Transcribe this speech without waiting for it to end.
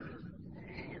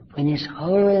in this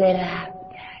whole little,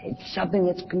 it's something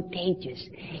that's contagious.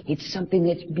 It's something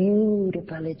that's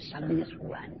beautiful. It's something that's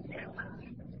wonderful.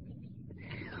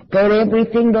 For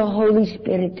everything the Holy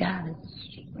Spirit does,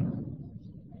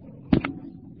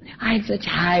 I have such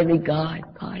high regard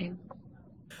for Him.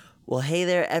 Well, hey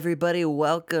there, everybody.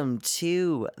 Welcome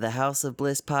to the House of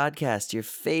Bliss podcast, your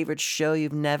favorite show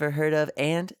you've never heard of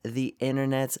and the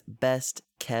internet's best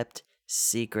kept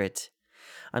secret.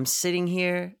 I'm sitting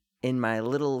here in my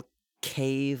little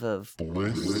cave of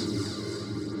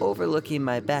bliss, overlooking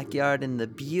my backyard in the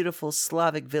beautiful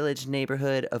Slavic Village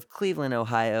neighborhood of Cleveland,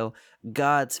 Ohio,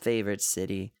 God's favorite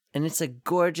city. And it's a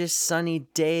gorgeous sunny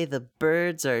day. The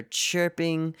birds are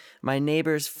chirping. My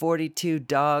neighbor's 42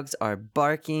 dogs are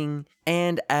barking.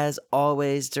 And as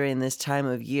always during this time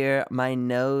of year, my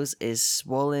nose is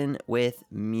swollen with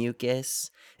mucus.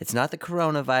 It's not the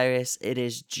coronavirus. It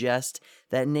is just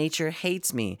that nature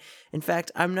hates me. In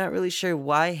fact, I'm not really sure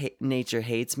why nature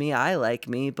hates me. I like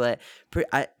me, but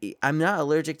I'm not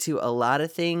allergic to a lot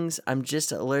of things. I'm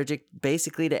just allergic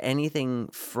basically to anything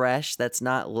fresh that's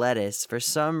not lettuce. For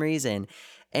some reason,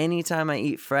 anytime I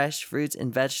eat fresh fruits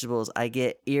and vegetables, I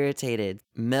get irritated.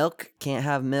 Milk, can't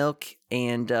have milk,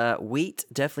 and wheat,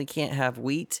 definitely can't have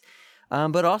wheat.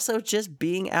 But also just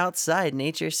being outside,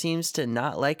 nature seems to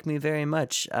not like me very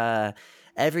much.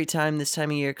 Every time this time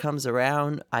of year comes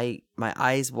around, my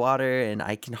eyes water and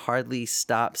I can hardly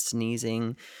stop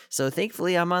sneezing. So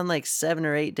thankfully, I'm on like 7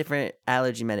 or 8 different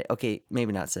allergy Okay,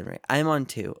 maybe not 7 or 8. I'm on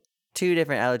two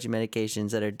different allergy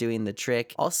medications that are doing the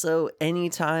trick. Also,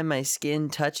 anytime my skin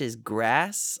touches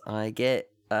grass, I get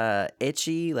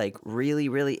itchy, like really,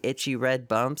 really itchy red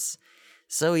bumps.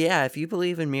 So yeah, if you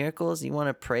believe in miracles, you want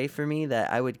to pray for me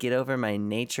that I would get over my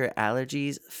nature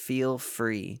allergies, feel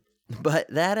free. But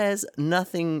that has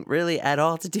nothing really at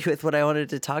all to do with what I wanted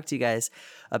to talk to you guys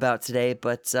about today.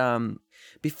 But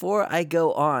before I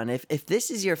go on, if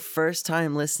this is your first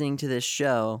time listening to this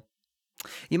show,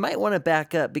 you might want to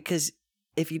back up, because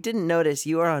if you didn't notice,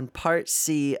 you are on part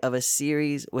C of a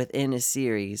series within a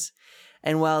series.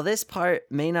 And while this part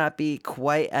may not be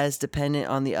quite as dependent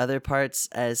on the other parts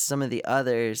as some of the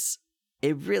others,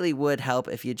 it really would help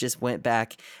if you just went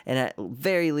back and at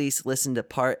very least listened to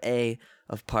part A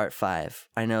of part 5.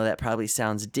 I know that probably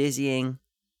sounds dizzying,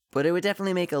 but it would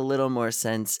definitely make a little more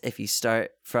sense if you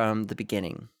start from the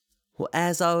beginning. Well,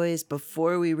 as always,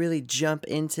 before we really jump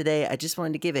in today, I just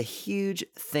wanted to give a huge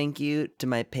thank you to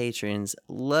my patrons.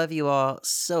 Love you all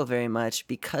so very much.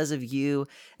 Because of you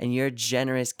and your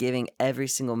generous giving every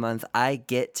single month, I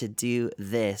get to do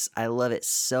this. I love it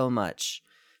so much.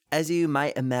 As you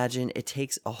might imagine, it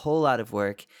takes a whole lot of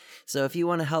work. So if you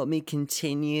want to help me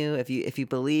continue, if you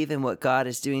believe in what God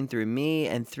is doing through me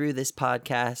and through this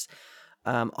podcast,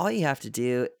 all you have to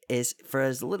do is, for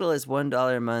as little as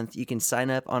 $1 a month, you can sign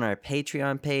up on our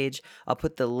Patreon page. I'll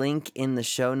put the link in the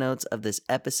show notes of this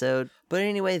episode. But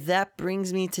anyway, that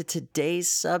brings me to today's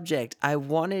subject. I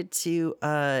wanted to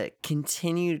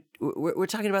continue. We're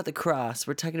talking about the cross.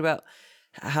 We're talking about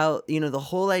how, the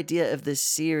whole idea of this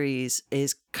series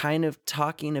is kind of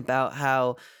talking about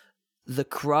how the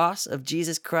cross of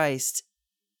Jesus Christ,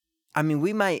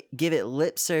 we might give it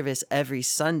lip service every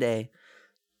Sunday,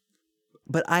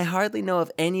 but I hardly know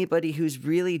of anybody who's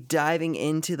really diving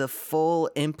into the full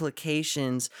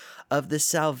implications of the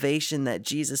salvation that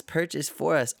Jesus purchased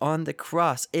for us on the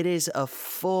cross. It is a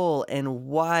full and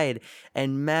wide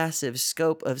and massive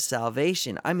scope of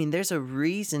salvation. There's a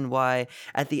reason why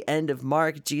at the end of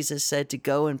Mark, Jesus said to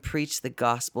go and preach the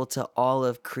gospel to all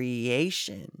of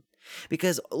creation.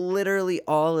 Because literally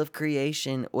all of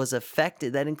creation was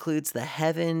affected. That includes the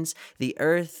heavens, the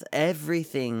earth,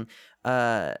 everything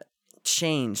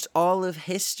changed. All of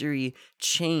history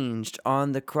changed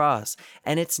on the cross.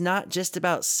 And it's not just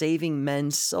about saving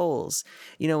men's souls.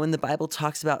 When the Bible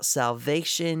talks about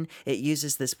salvation, it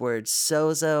uses this word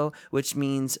sozo, which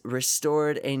means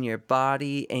restored in your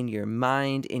body, in your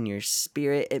mind, in your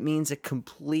spirit. It means a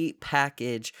complete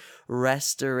package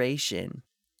restoration.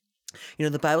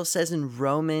 The Bible says in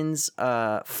Romans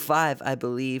 5, I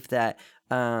believe that,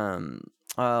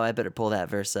 I better pull that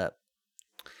verse up.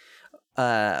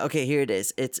 Okay, here it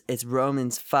is. It's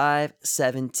Romans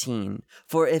 5:17.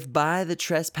 For if by the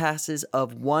trespasses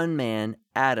of one man,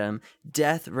 Adam,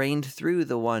 death reigned through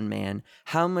the one man,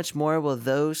 how much more will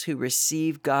those who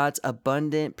receive God's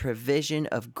abundant provision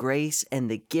of grace and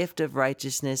the gift of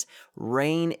righteousness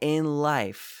reign in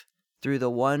life through the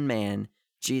one man,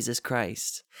 Jesus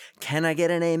Christ? Can I get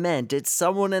an amen? Did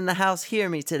someone in the house hear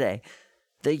me today?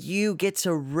 that you get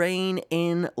to reign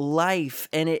in life.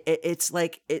 And it's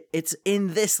like, it's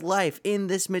in this life, in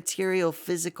this material,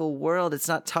 physical world. It's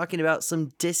not talking about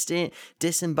some distant,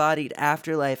 disembodied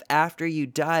afterlife after you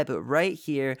die, but right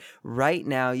here, right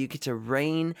now, you get to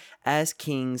reign as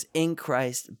kings in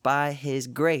Christ by his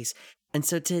grace. And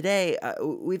so today,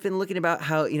 we've been looking about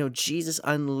how, Jesus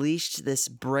unleashed this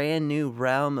brand new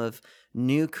realm of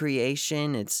new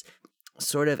creation. It's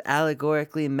sort of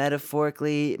allegorically,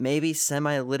 metaphorically, maybe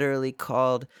semi-literally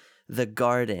called the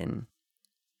garden.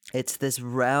 It's this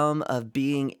realm of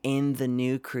being in the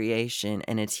new creation,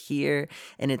 and it's here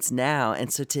and it's now.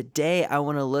 And so today I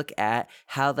want to look at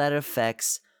how that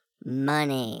affects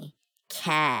money,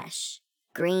 cash,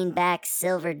 greenbacks,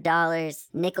 silver dollars,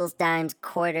 nickels, dimes,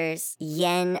 quarters,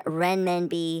 yen,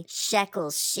 renminbi,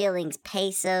 shekels, shillings,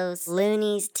 pesos,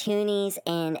 loonies, toonies,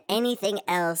 and anything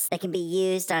else that can be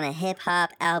used on a hip-hop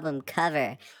album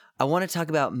cover. I want to talk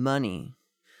about money.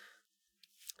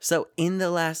 So in the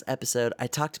last episode, I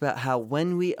talked about how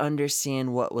when we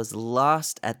understand what was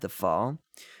lost at the fall,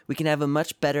 we can have a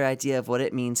much better idea of what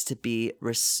it means to be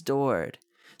restored.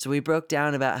 So we broke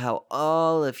down about how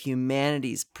all of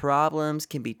humanity's problems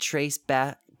can be traced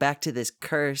back to this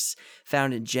curse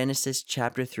found in Genesis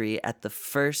chapter 3 at the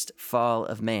first fall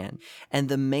of man. And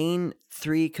the main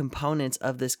three components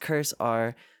of this curse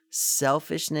are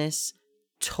selfishness,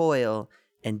 toil,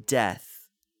 and death.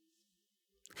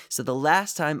 So the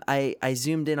last time I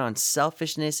zoomed in on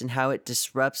selfishness and how it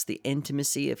disrupts the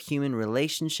intimacy of human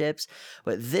relationships,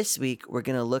 but this week we're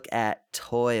going to look at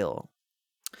toil.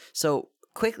 So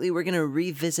quickly, we're going to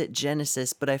revisit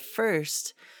Genesis, but I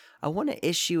want to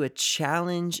issue a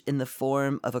challenge in the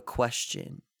form of a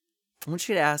question. I want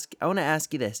to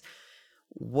ask you this.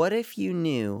 What if you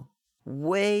knew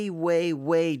way, way,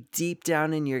 way deep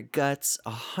down in your guts,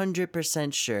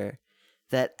 100% sure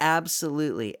that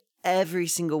absolutely every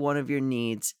single one of your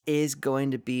needs is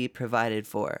going to be provided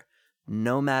for,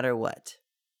 no matter what?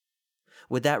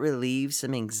 Would that relieve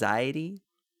some anxiety?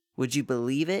 Would you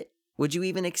believe it? Would you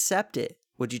even accept it?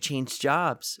 Would you change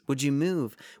jobs? Would you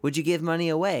move? Would you give money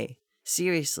away?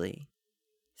 Seriously,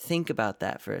 think about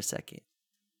that for a second.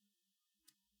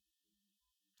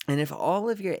 And if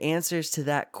all of your answers to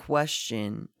that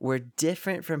question were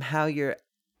different from how your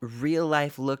real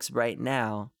life looks right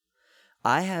now,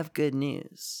 I have good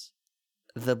news.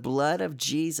 The blood of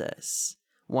Jesus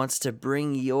wants to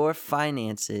bring your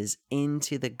finances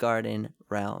into the garden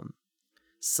realm.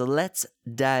 So let's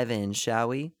dive in, shall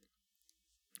we?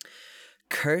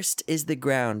 Cursed is the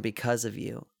ground because of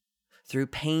you. Through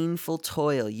painful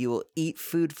toil, you will eat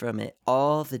food from it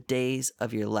all the days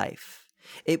of your life.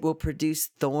 It will produce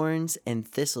thorns and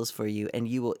thistles for you, and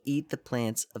you will eat the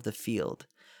plants of the field.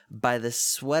 By the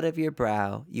sweat of your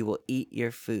brow, you will eat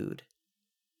your food.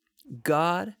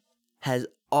 God has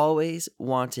always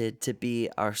wanted to be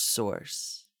our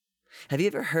source. Have you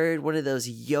ever heard one of those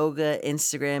yoga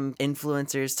Instagram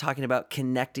influencers talking about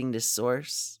connecting to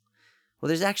source? Well,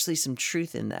 there's actually some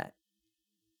truth in that.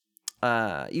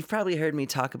 You've probably heard me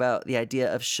talk about the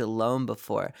idea of shalom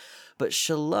before, but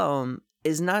shalom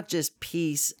is not just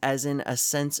peace as in a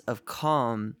sense of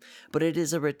calm, but it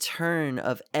is a return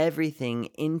of everything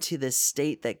into the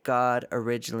state that God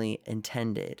originally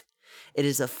intended. It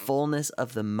is a fullness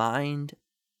of the mind,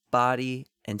 body,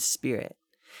 and spirit.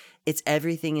 It's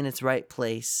everything in its right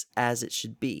place as it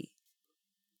should be.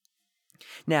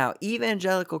 Now,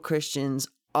 evangelical Christians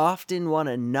often want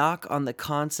to knock on the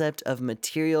concept of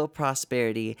material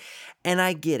prosperity, and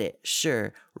I get it.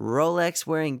 Sure, Rolex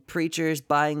wearing preachers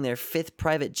buying their 5th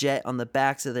private jet on the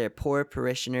backs of their poor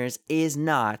parishioners is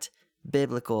not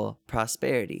biblical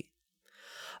prosperity.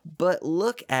 But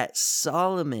look at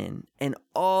Solomon and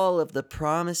all of the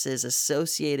promises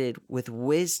associated with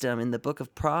wisdom in the book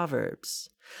of Proverbs.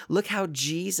 Look how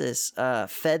Jesus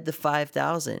fed the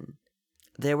 5,000.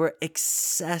 There were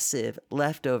excessive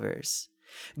leftovers.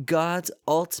 God's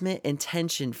ultimate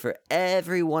intention for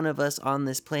every one of us on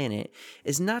this planet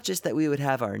is not just that we would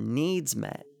have our needs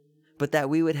met, but that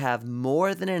we would have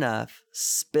more than enough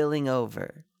spilling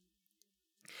over.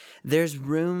 There's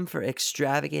room for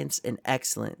extravagance and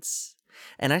excellence.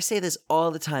 And I say this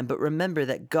all the time, but remember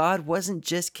that God wasn't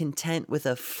just content with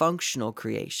a functional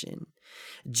creation.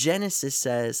 Genesis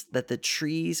says that the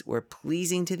trees were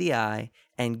pleasing to the eye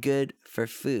and good for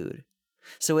food.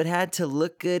 So it had to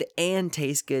look good and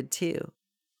taste good too.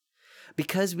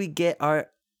 Because we get our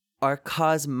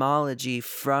cosmology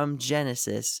from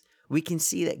Genesis, we can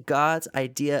see that God's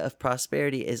idea of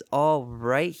prosperity is all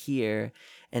right here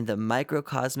in the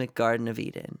microcosmic Garden of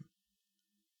Eden.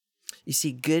 You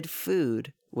see, good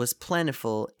food was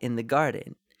plentiful in the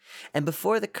garden. And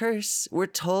before the curse, we're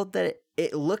told that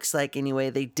it looks like, anyway,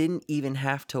 they didn't even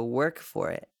have to work for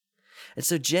it. And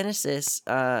so Genesis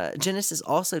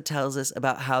also tells us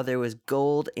about how there was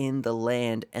gold in the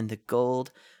land and the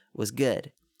gold was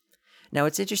good. Now,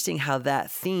 it's interesting how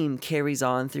that theme carries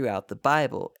on throughout the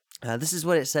Bible. This is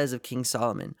what it says of King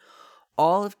Solomon.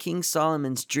 All of King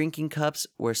Solomon's drinking cups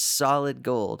were solid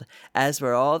gold, as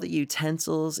were all the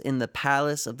utensils in the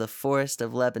palace of the forest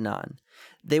of Lebanon.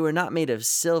 They were not made of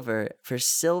silver, for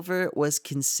silver was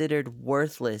considered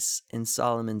worthless in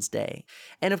Solomon's day.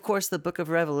 And of course, the book of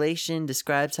Revelation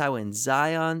describes how in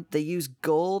Zion they use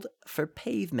gold for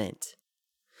pavement.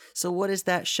 So what does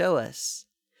that show us?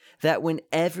 That when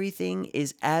everything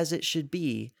is as it should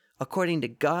be, according to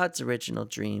God's original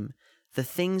dream, the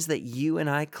things that you and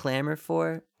I clamor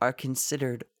for are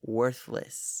considered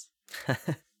worthless.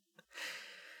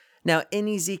 Now, in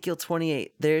Ezekiel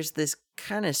 28, there's this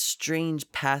kind of strange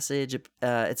passage.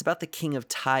 It's about the king of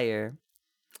Tyre.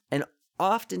 And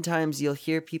oftentimes you'll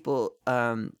hear people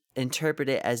interpret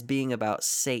it as being about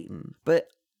Satan. But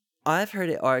I've heard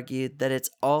it argued that it's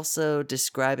also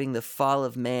describing the fall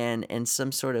of man in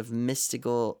some sort of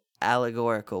mystical,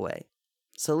 allegorical way.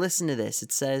 So listen to this.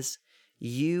 It says,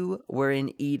 "You were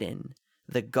in Eden,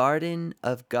 the garden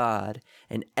of God,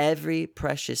 and every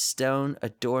precious stone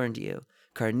adorned you.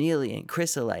 Carnelian,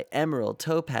 chrysolite, emerald,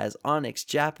 topaz, onyx,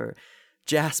 jasper,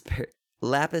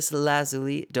 lapis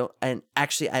lazuli." And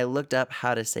actually, I looked up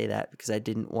how to say that because I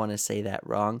didn't want to say that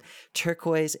wrong.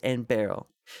 Turquoise and beryl.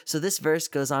 So this verse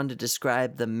goes on to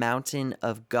describe the mountain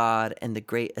of God and the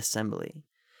great assembly.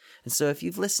 And so if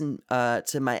you've listened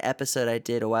to my episode I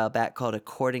did a while back called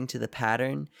According to the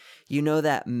Pattern, you know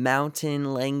that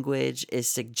mountain language is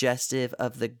suggestive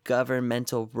of the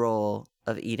governmental role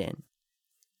of Eden.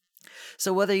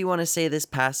 So whether you want to say this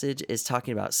passage is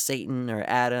talking about Satan or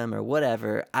Adam or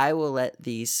whatever, I will let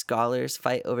these scholars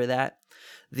fight over that.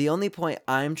 The only point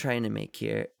I'm trying to make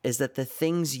here is that the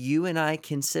things you and I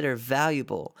consider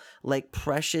valuable, like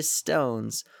precious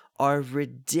stones, are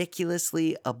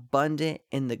ridiculously abundant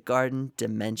in the garden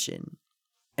dimension.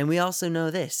 And we also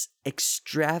know this: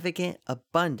 extravagant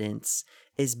abundance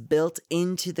is built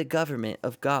into the government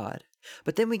of God.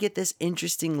 But then we get this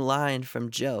interesting line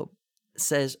from Job. It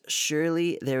says,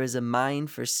 "Surely there is a mine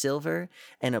for silver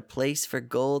and a place for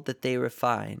gold that they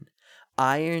refine.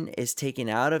 Iron is taken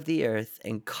out of the earth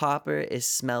and copper is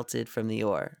smelted from the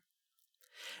ore."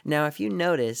 Now, if you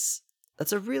notice,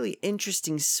 that's a really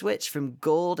interesting switch from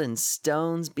gold and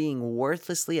stones being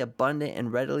worthlessly abundant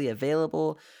and readily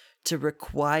available to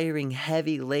requiring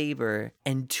heavy labor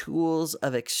and tools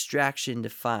of extraction to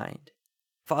find.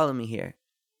 Follow me here.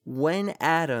 When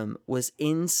Adam was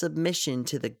in submission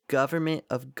to the government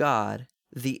of God,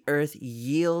 the earth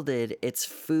yielded its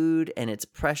food and its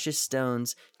precious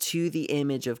stones to the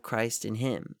image of Christ in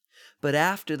him. But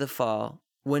after the fall,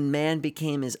 when man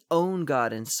became his own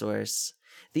God and source,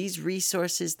 these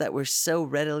resources that were so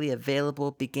readily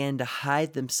available began to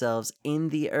hide themselves in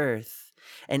the earth,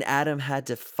 and Adam had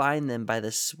to find them by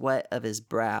the sweat of his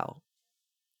brow.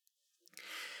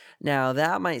 Now,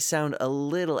 that might sound a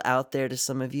little out there to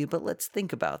some of you, but let's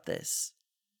think about this.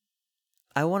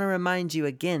 I want to remind you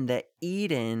again that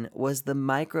Eden was the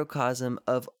microcosm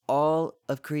of all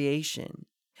of creation.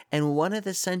 And one of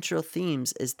the central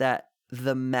themes is that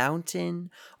the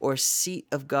mountain or seat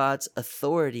of God's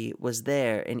authority was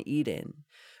there in Eden.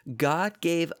 God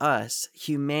gave us,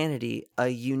 humanity, a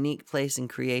unique place in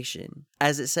creation.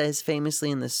 As it says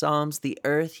famously in the Psalms, the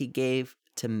earth he gave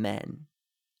to men.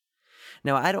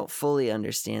 Now, I don't fully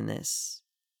understand this,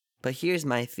 but here's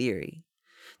my theory.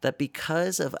 That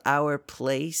because of our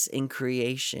place in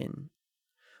creation,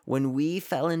 when we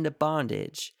fell into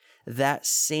bondage, that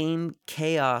same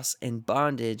chaos and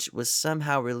bondage was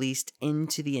somehow released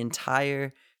into the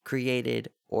entire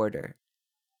created order.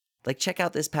 Like, check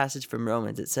out this passage from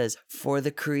Romans. It says, "For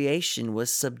the creation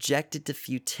was subjected to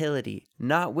futility,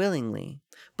 not willingly,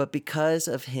 but because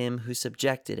of him who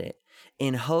subjected it,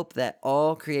 in hope that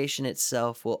all creation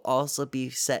itself will also be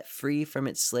set free from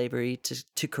its slavery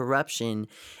to corruption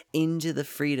into the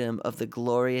freedom of the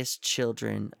glorious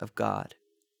children of God."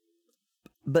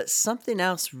 But something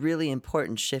else really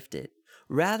important shifted.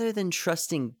 Rather than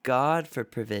trusting God for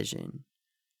provision,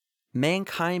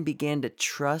 mankind began to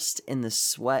trust in the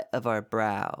sweat of our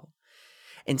brow.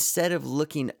 Instead of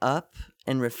looking up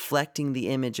and reflecting the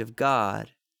image of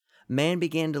God, man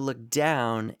began to look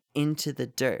down into the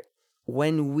dirt.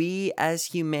 When we as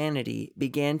humanity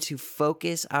began to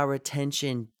focus our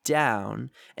attention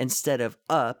down instead of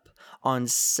up, on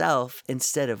self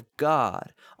instead of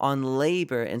God, on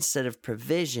labor instead of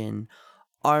provision,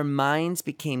 Our minds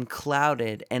became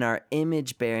clouded and our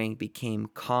image bearing became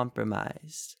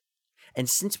compromised. And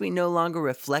since we no longer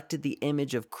reflected the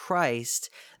image of Christ,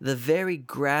 the very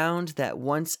ground that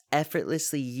once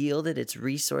effortlessly yielded its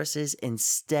resources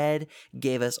instead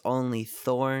gave us only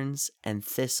thorns and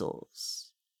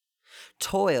thistles.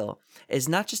 Toil is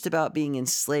not just about being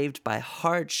enslaved by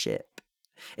hardship.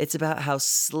 It's about how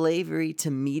slavery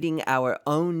to meeting our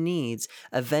own needs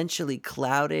eventually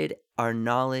clouded our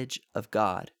knowledge of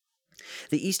God.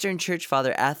 The Eastern Church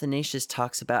Father Athanasius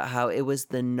talks about how it was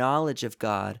the knowledge of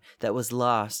God that was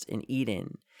lost in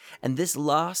Eden. And this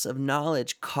loss of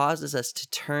knowledge causes us to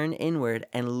turn inward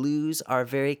and lose our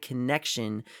very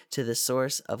connection to the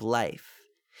source of life.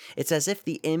 It's as if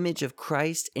the image of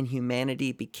Christ in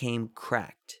humanity became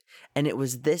cracked. And it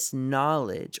was this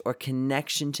knowledge or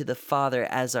connection to the Father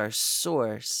as our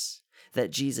source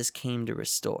that Jesus came to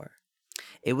restore.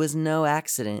 It was no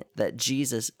accident that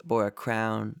Jesus bore a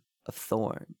crown of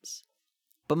thorns.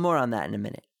 But more on that in a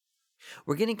minute.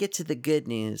 We're going to get to the good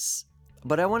news,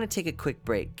 but I want to take a quick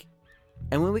break.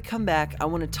 And when we come back, I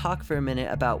want to talk for a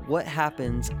minute about what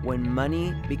happens when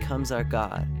money becomes our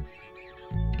God.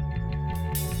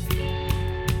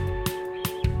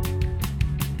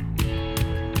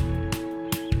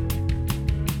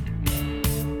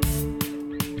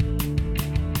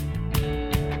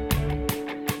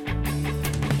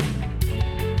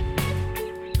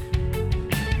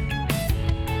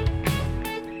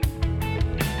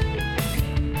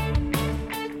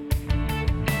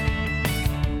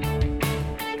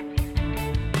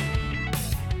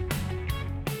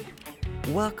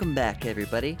 Welcome back,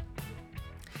 everybody.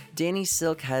 Danny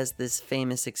Silk has this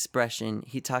famous expression.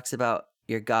 He talks about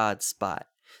your God spot.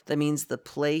 That means the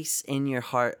place in your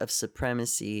heart of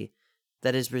supremacy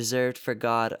that is reserved for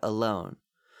God alone.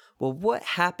 Well, what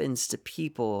happens to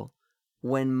people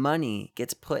when money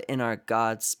gets put in our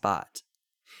God spot?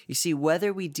 You see,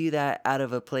 whether we do that out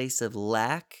of a place of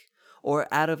lack or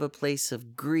out of a place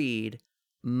of greed,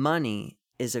 money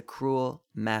is a cruel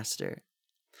master.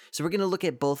 So we're going to look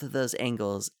at both of those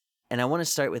angles, and I want to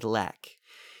start with lack.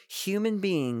 Human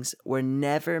beings were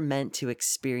never meant to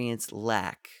experience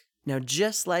lack. Now,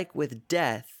 just like with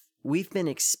death, we've been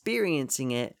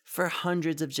experiencing it for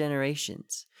hundreds of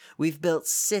generations. We've built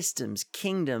systems,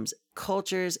 kingdoms,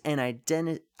 cultures, and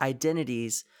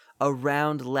identities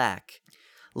around lack.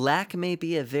 Lack may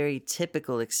be a very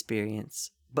typical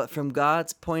experience, but from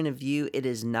God's point of view, it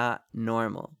is not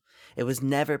normal. It was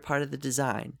never part of the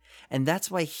design, and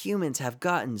that's why humans have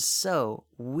gotten so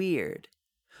weird.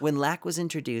 When lack was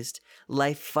introduced,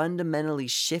 life fundamentally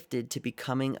shifted to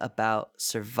becoming about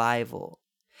survival.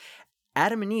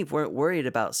 Adam and Eve weren't worried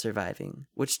about surviving,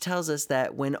 which tells us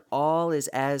that when all is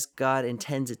as God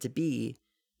intends it to be,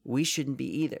 we shouldn't be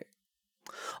either.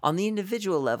 On the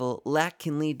individual level, lack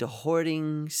can lead to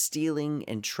hoarding, stealing,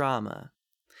 and trauma.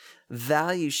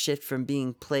 Values shift from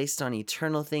being placed on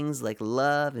eternal things like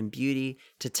love and beauty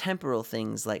to temporal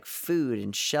things like food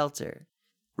and shelter.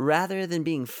 Rather than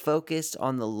being focused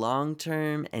on the long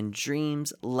term and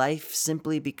dreams, life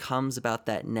simply becomes about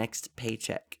that next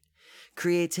paycheck.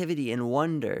 Creativity and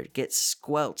wonder get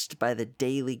squelched by the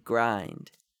daily grind.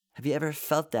 Have you ever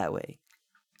felt that way?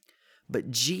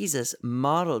 But Jesus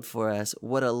modeled for us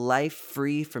what a life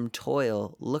free from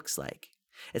toil looks like.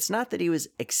 It's not that he was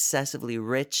excessively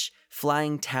rich,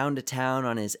 flying town to town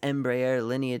on his Embraer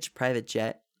Lineage private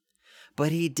jet,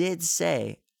 but he did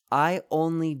say, I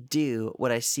only do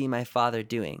what I see my Father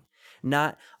doing.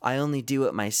 Not, I only do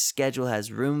what my schedule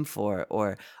has room for,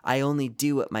 or I only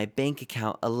do what my bank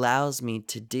account allows me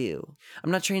to do. I'm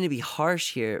not trying to be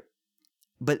harsh here,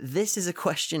 but this is a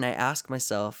question I ask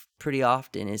myself pretty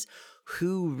often is,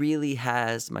 who really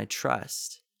has my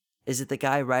trust? Is it the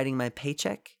guy writing my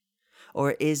paycheck?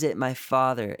 Or is it my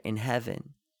Father in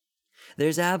heaven?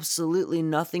 There's absolutely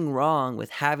nothing wrong with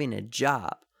having a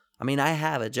job. I mean, I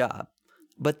have a job.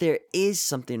 But there is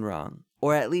something wrong,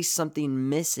 or at least something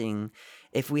missing,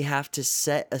 if we have to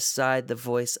set aside the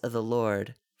voice of the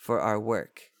Lord for our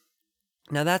work.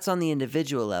 Now, that's on the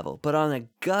individual level. But on a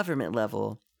government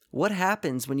level, what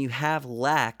happens when you have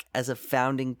lack as a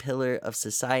founding pillar of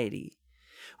society?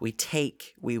 We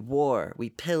take, we war, we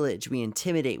pillage, we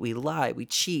intimidate, we lie, we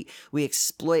cheat, we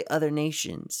exploit other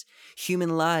nations.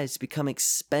 Human lives become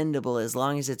expendable as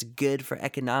long as it's good for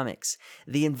economics.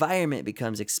 The environment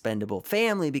becomes expendable.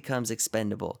 Family becomes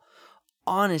expendable.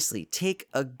 Honestly, take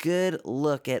a good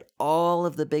look at all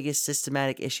of the biggest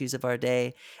systematic issues of our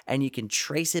day, and you can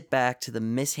trace it back to the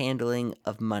mishandling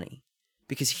of money.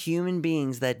 Because human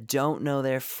beings that don't know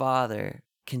their Father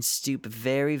can stoop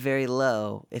very, very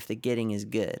low if the getting is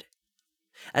good.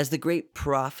 As the great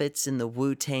prophets in the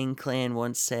Wu-Tang Clan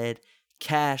once said,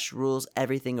 cash rules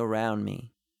everything around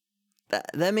me.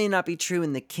 That may not be true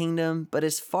in the kingdom, but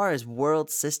as far as world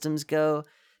systems go,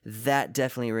 that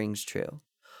definitely rings true.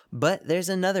 But there's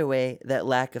another way that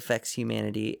lack affects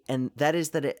humanity, and that is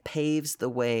that it paves the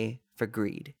way for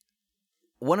greed.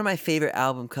 One of my favorite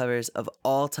album covers of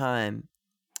all time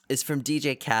is from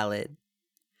DJ Khaled.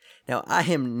 Now, I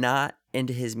am not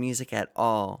into his music at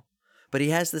all, but he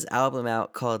has this album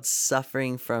out called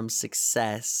Suffering from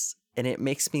Success, and it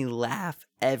makes me laugh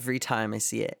every time I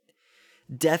see it.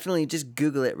 Definitely just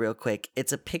Google it real quick.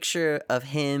 It's a picture of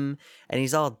him, and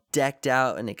he's all decked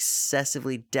out in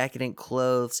excessively decadent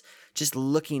clothes, just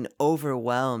looking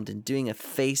overwhelmed and doing a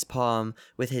facepalm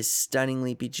with his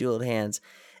stunningly bejeweled hands.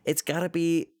 It's gotta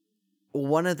be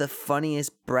one of the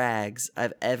funniest brags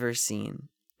I've ever seen.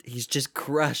 He's just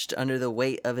crushed under the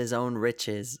weight of his own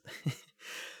riches.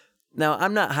 Now,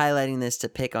 I'm not highlighting this to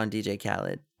pick on DJ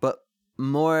Khaled, but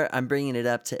more I'm bringing it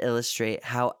up to illustrate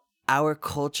how our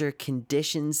culture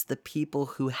conditions the people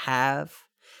who have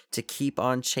to keep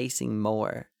on chasing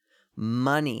more.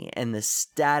 Money and the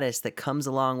status that comes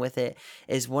along with it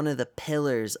is one of the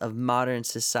pillars of modern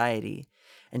society,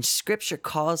 and Scripture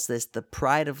calls this the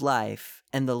pride of life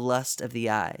and the lust of the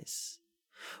eyes.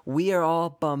 We are all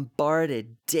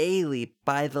bombarded daily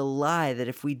by the lie that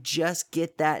if we just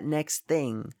get that next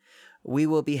thing, we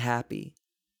will be happy.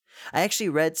 I actually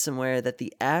read somewhere that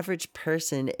the average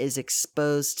person is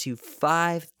exposed to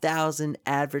 5,000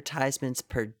 advertisements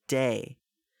per day.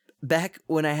 Back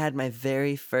when I had my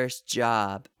very first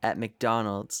job at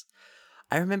McDonald's,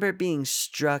 I remember being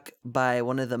struck by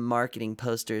one of the marketing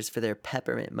posters for their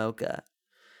peppermint mocha.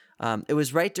 It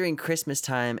was right during Christmas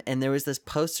time, and there was this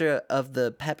poster of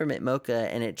the peppermint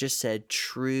mocha, and it just said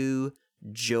 "True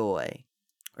Joy."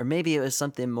 Or maybe it was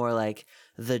something more like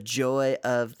 "The Joy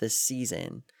of the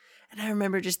Season." And I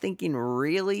remember just thinking,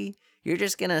 really? You're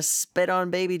just going to spit on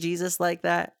baby Jesus like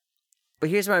that? But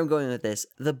here's where I'm going with this.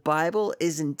 The Bible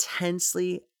is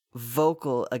intensely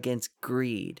vocal against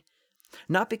greed.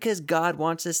 Not because God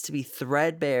wants us to be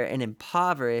threadbare and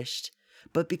impoverished,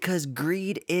 but because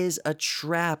greed is a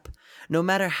trap. No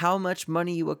matter how much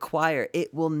money you acquire,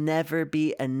 it will never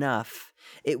be enough.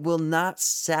 It will not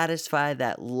satisfy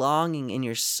that longing in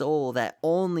your soul that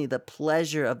only the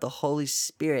pleasure of the Holy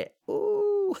Spirit.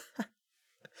 Ooh.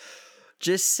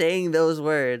 Just saying those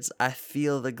words, I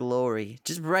feel the glory.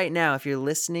 Just right now, if you're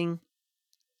listening,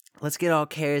 let's get all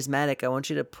charismatic. I want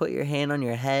you to put your hand on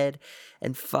your head.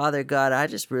 And Father God, I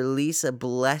just release a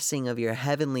blessing of your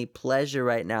heavenly pleasure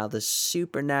right now, the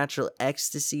supernatural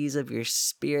ecstasies of your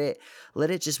spirit.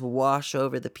 Let it just wash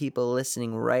over the people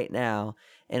listening right now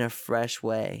in a fresh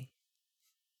way.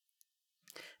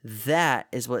 That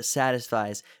is what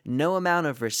satisfies. No amount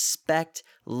of respect,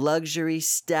 luxury,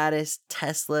 status,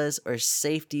 Teslas, or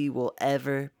safety will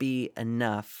ever be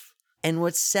enough. And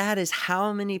what's sad is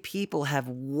how many people have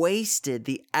wasted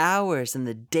the hours and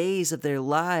the days of their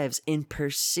lives in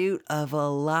pursuit of a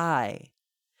lie.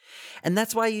 And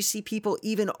that's why you see people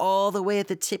even all the way at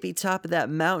the tippy top of that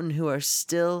mountain who are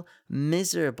still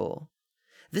miserable.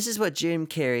 This is what Jim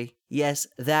Carrey, yes,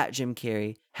 that Jim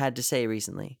Carrey, had to say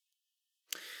recently.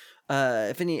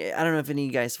 I don't know if any of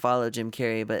you guys follow Jim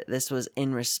Carrey, but this was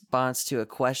in response to a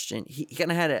question. He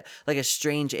kind of had a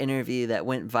strange interview that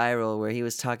went viral where he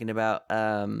was talking about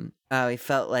how he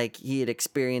felt like he had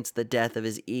experienced the death of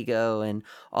his ego and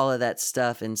all of that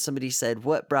stuff. And somebody said,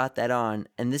 "What brought that on?"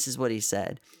 And this is what he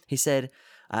said. He said,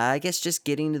 "I guess just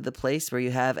getting to the place where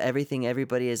you have everything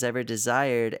everybody has ever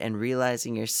desired and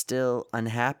realizing you're still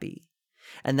unhappy.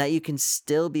 And that you can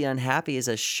still be unhappy is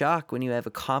a shock when you have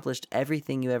accomplished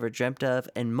everything you ever dreamt of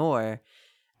and more.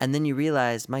 And then you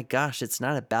realize, my gosh, it's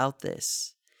not about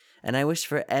this. And I wish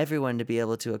for everyone to be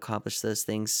able to accomplish those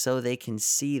things so they can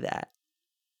see that."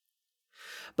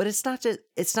 But it's not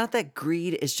that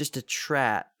greed is just a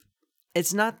trap.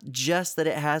 It's not just that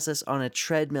it has us on a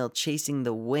treadmill chasing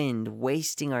the wind,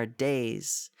 wasting our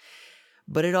days.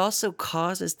 But it also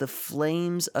causes the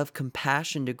flames of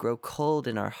compassion to grow cold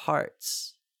in our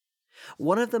hearts.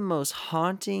 One of the most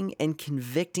haunting and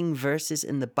convicting verses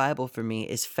in the Bible for me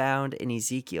is found in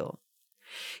Ezekiel.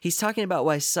 He's talking about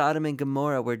why Sodom and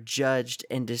Gomorrah were judged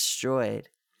and destroyed.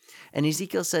 And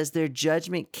Ezekiel says their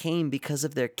judgment came because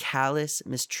of their callous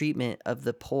mistreatment of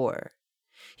the poor.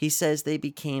 He says they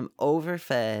became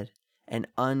overfed and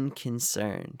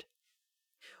unconcerned.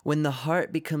 When the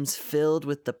heart becomes filled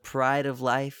with the pride of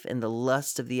life and the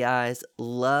lust of the eyes,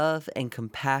 love and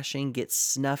compassion get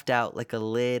snuffed out like a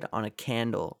lid on a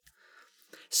candle.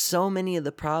 So many of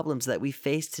the problems that we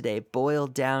face today boil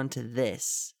down to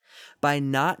this. By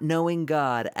not knowing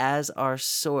God as our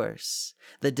source,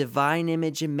 the divine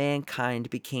image in mankind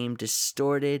became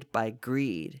distorted by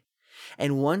greed.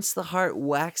 And once the heart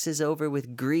waxes over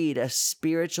with greed, a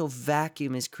spiritual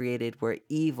vacuum is created where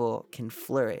evil can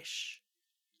flourish.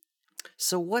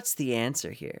 So what's the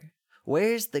answer here?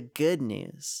 Where's the good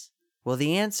news? Well,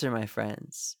 the answer, my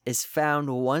friends, is found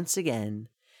once again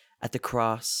at the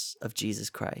cross of Jesus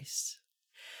Christ.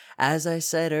 As I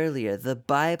said earlier, the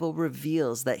Bible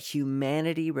reveals that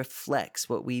humanity reflects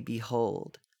what we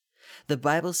behold. The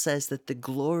Bible says that the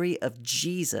glory of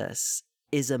Jesus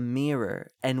is a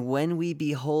mirror, and when we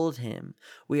behold him,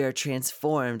 we are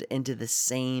transformed into the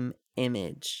same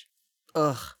image.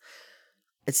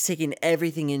 It's taking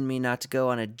everything in me not to go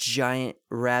on a giant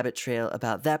rabbit trail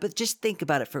about that, but just think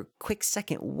about it for a quick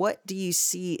second. What do you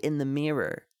see in the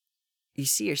mirror? You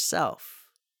see yourself.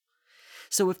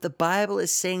 So if the Bible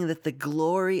is saying that the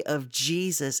glory of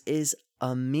Jesus is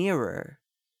a mirror,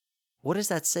 what does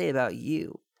that say about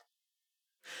you?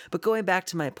 But going back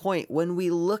to my point, when we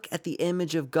look at the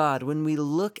image of God, when we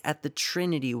look at the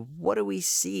Trinity, what do we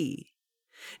see?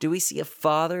 Do we see a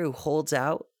Father who holds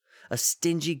out? A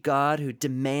stingy God who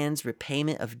demands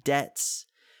repayment of debts?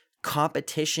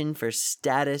 Competition for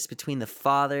status between the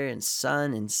Father and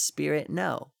Son and Spirit?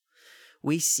 No.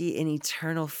 We see an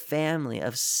eternal family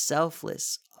of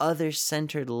selfless,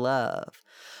 other-centered love.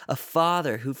 A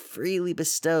Father who freely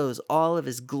bestows all of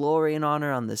his glory and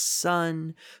honor on the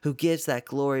Son, who gives that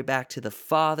glory back to the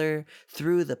Father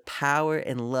through the power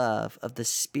and love of the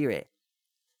Spirit.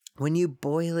 When you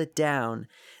boil it down,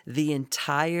 the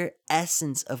entire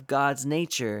essence of God's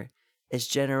nature is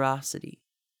generosity.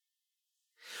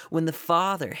 When the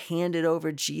Father handed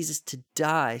over Jesus to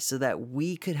die so that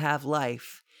we could have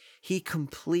life, he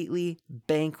completely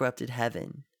bankrupted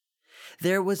heaven.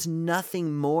 There was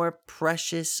nothing more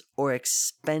precious or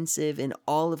expensive in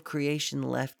all of creation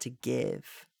left to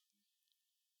give.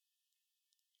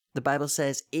 The Bible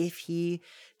says if he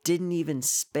didn't even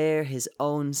spare his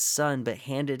own Son but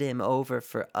handed him over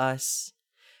for us,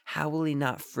 how will he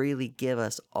not freely give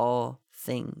us all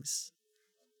things?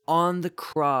 On the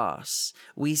cross,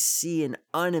 we see an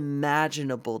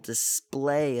unimaginable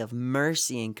display of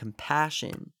mercy and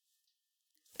compassion.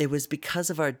 It was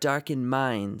because of our darkened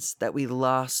minds that we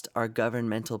lost our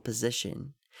governmental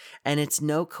position. And it's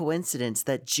no coincidence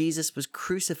that Jesus was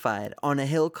crucified on a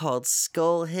hill called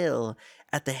Skull Hill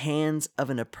at the hands of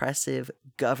an oppressive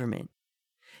government.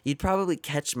 You'd probably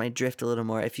catch my drift a little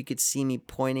more if you could see me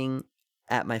pointing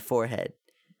at my forehead.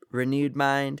 Renewed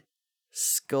mind,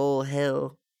 Skull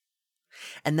Hill.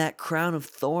 And that crown of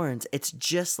thorns, it's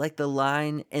just like the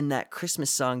line in that Christmas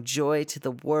song, Joy to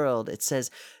the World. It says,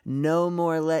 no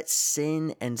more let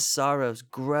sin and sorrows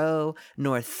grow,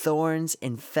 nor thorns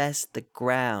infest the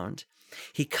ground.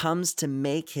 He comes to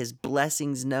make his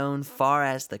blessings known far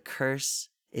as the curse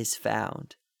is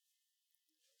found.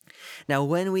 Now,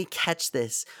 when we catch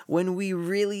this, when we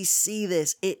really see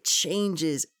this, it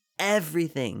changes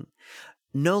everything.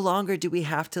 No longer do we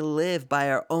have to live by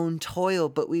our own toil,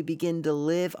 but we begin to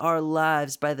live our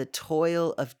lives by the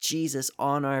toil of Jesus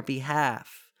on our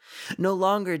behalf. No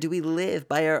longer do we live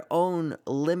by our own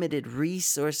limited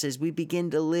resources. We begin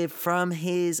to live from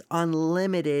his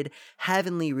unlimited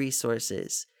heavenly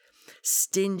resources.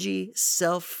 Stingy,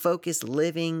 self-focused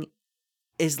living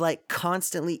is like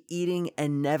constantly eating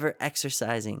and never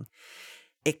exercising.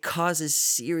 It causes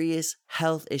serious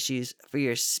health issues for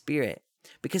your spirit,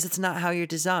 because it's not how you're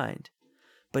designed.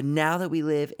 But now that we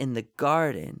live in the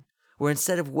garden, where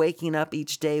instead of waking up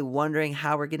each day wondering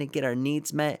how we're going to get our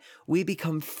needs met, we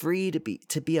become free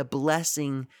to be a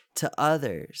blessing to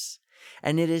others.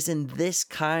 And it is in this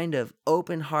kind of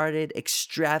open-hearted,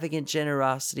 extravagant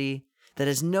generosity that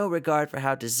has no regard for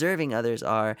how deserving others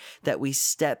are that we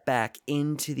step back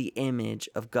into the image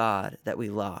of God that we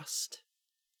lost.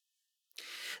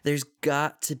 There's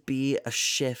got to be a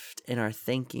shift in our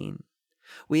thinking.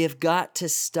 We have got to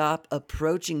stop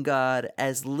approaching God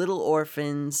as little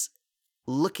orphans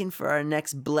looking for our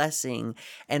next blessing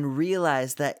and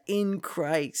realize that in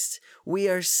Christ we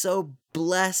are so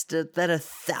blessed that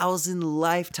 1,000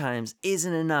 lifetimes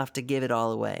isn't enough to give it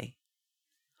all away.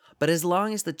 But as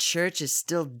long as the church is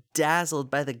still dazzled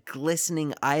by the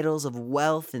glistening idols of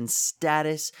wealth and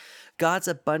status, God's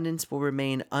abundance will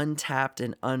remain untapped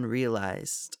and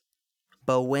unrealized.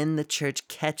 But when the church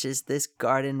catches this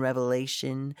garden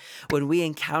revelation, when we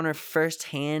encounter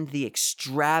firsthand the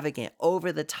extravagant,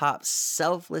 over-the-top,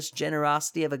 selfless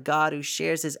generosity of a God who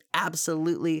shares his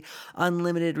absolutely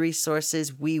unlimited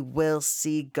resources, we will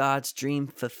see God's dream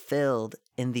fulfilled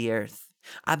in the earth.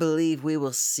 I believe we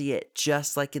will see it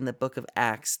just like in the book of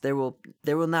Acts. There will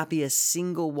not be a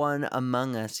single one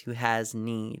among us who has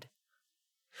need.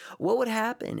 What would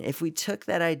happen if we took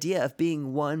that idea of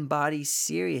being one body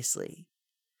seriously?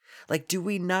 Like, do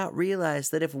we not realize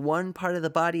that if one part of the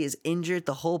body is injured,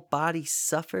 the whole body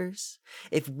suffers?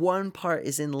 If one part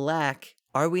is in lack,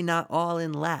 are we not all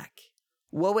in lack?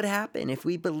 What would happen if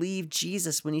we believed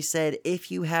Jesus when he said, if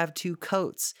you have 2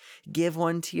 coats, give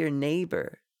one to your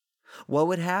neighbor? What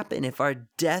would happen if our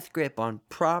death grip on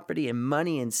property and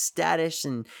money and status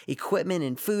and equipment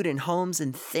and food and homes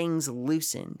and things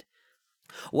loosened?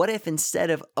 What if instead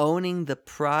of owning the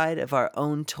pride of our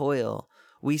own toil,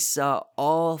 we saw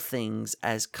all things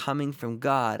as coming from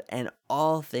God and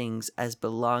all things as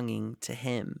belonging to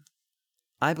him?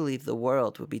 I believe the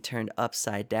world would be turned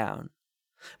upside down.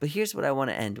 But here's what I want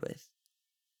to end with.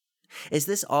 Is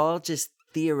this all just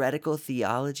theoretical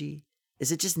theology?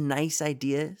 Is it just nice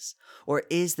ideas? Or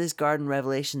is this garden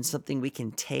revelation something we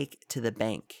can take to the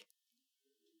bank?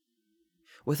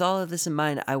 With all of this in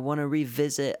mind, I want to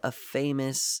revisit a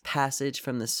famous passage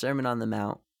from the Sermon on the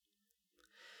Mount.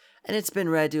 And it's been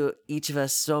read to each of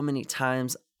us so many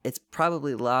times, it's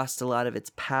probably lost a lot of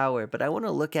its power, but I want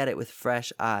to look at it with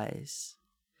fresh eyes.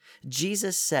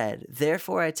 Jesus said,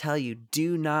 "Therefore I tell you,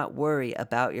 do not worry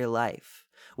about your life,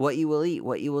 what you will eat,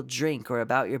 what you will drink, or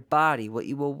about your body, what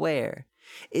you will wear.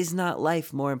 Is not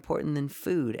life more important than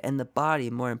food, and the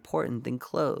body more important than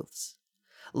clothes?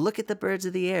 Look at the birds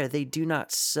of the air. They do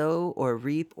not sow or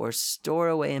reap or store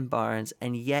away in barns,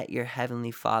 and yet your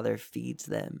heavenly Father feeds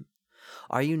them.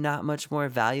 Are you not much more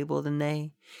valuable than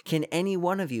they? Can any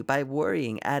one of you, by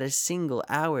worrying, add a single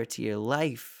hour to your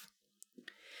life?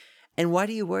 And why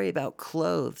do you worry about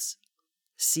clothes?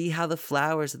 See how the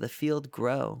flowers of the field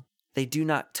grow. They do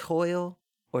not toil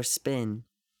or spin.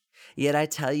 Yet I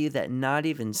tell you that not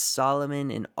even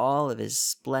Solomon in all of his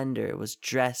splendor was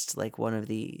dressed like one of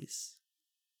these.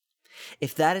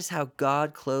 If that is how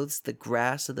God clothes the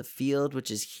grass of the field, which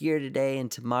is here today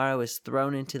and tomorrow is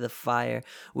thrown into the fire,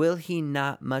 will he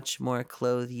not much more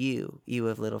clothe you, you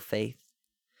of little faith?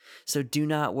 So do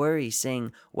not worry,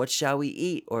 saying, what shall we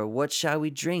eat, or what shall we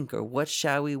drink, or what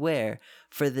shall we wear?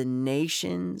 For the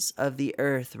nations of the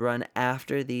earth run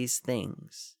after these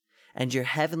things, and your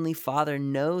heavenly Father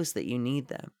knows that you need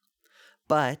them.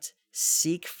 But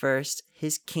seek first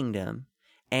his kingdom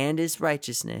and his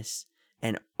righteousness,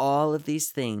 and all of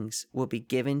these things will be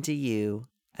given to you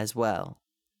as well."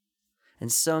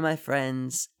 And so, my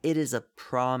friends, it is a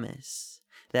promise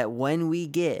that when we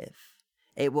give,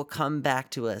 it will come back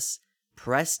to us,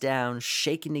 pressed down,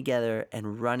 shaken together,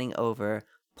 and running over,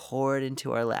 poured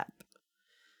into our lap.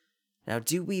 Now,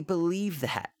 do we believe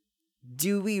that?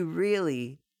 Do we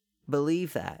really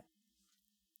believe that?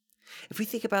 If we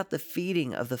think about the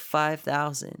feeding of the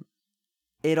 5,000,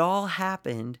 it all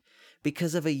happened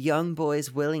because of a young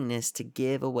boy's willingness to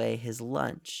give away his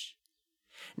lunch.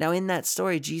 Now, in that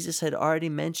story, Jesus had already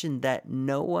mentioned that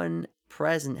no one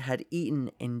present had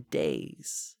eaten in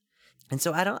days. And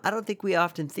so I don't think we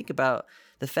often think about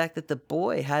the fact that the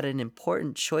boy had an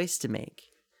important choice to make.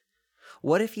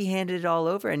 What if he handed it all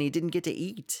over and he didn't get to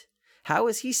eat? How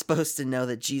was he supposed to know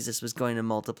that Jesus was going to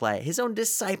multiply it? His own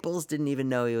disciples didn't even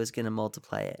know he was going to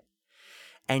multiply it.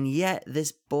 And yet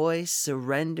this boy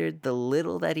surrendered the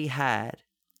little that he had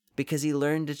because he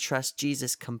learned to trust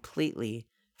Jesus completely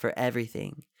for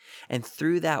everything. And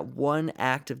through that one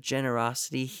act of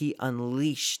generosity, he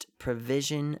unleashed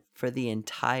provision for the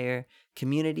entire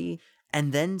community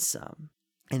and then some.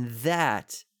 And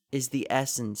that is the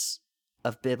essence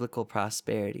of biblical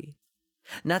prosperity.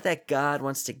 Not that God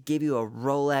wants to give you a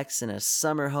Rolex and a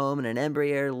summer home and an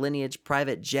Embraer lineage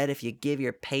private jet if you give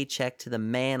your paycheck to the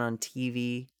man on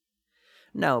TV.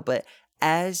 No, but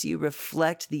as you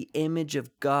reflect the image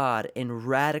of God in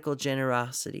radical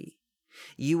generosity,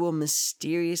 you will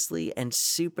mysteriously and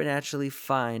supernaturally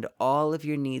find all of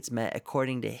your needs met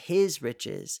according to his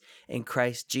riches in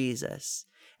Christ Jesus.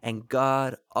 And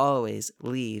God always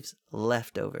leaves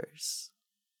leftovers.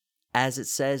 As it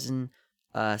says in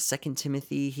 2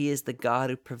 Timothy, he is the God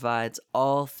who provides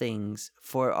all things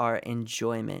for our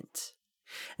enjoyment.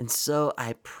 And so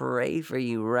I pray for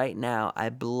you right now. I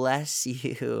bless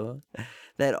you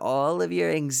that all of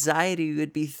your anxiety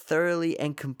would be thoroughly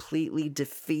and completely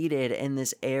defeated in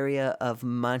this area of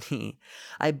money.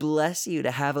 I bless you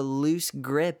to have a loose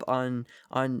grip on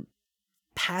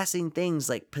passing things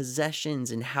like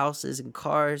possessions and houses and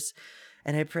cars.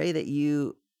 And I pray that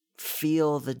you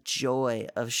feel the joy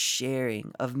of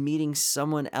sharing, of meeting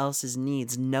someone else's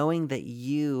needs, knowing that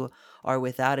you are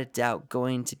without a doubt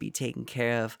going to be taken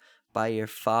care of by your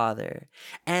Father.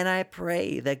 And I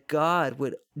pray that God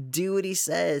would do what he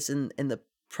says in the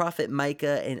prophet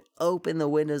Micah and open the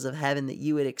windows of heaven, that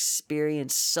you would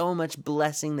experience so much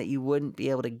blessing that you wouldn't be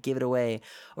able to give it away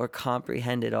or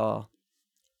comprehend it all.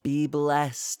 Be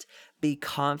blessed, be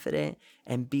confident,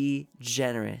 and be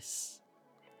generous.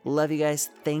 Love you guys.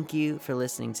 Thank you for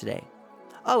listening today.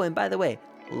 Oh, and by the way,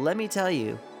 let me tell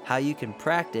you how you can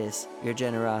practice your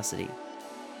generosity.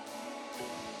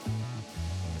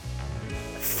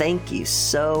 Thank you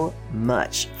so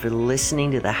much for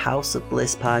listening to the House of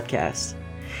Bliss podcast.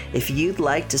 If you'd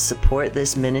like to support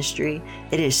this ministry,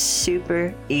 it is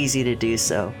super easy to do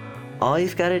so. All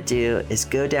you've got to do is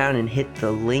go down and hit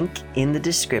the link in the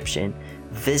description,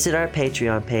 visit our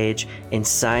Patreon page, and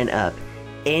sign up.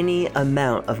 Any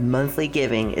amount of monthly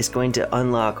giving is going to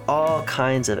unlock all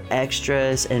kinds of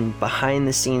extras and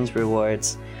behind-the-scenes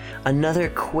rewards. Another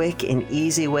quick and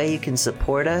easy way you can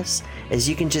support us is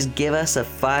you can just give us a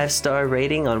 5-star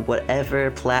rating on whatever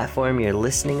platform you're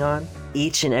listening on.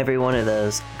 Each and every one of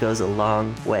those goes a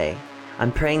long way.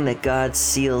 I'm praying that God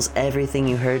seals everything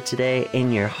you heard today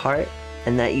in your heart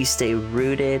and that you stay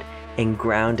rooted and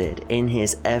grounded in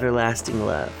his everlasting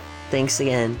love. Thanks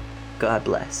again. God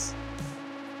bless.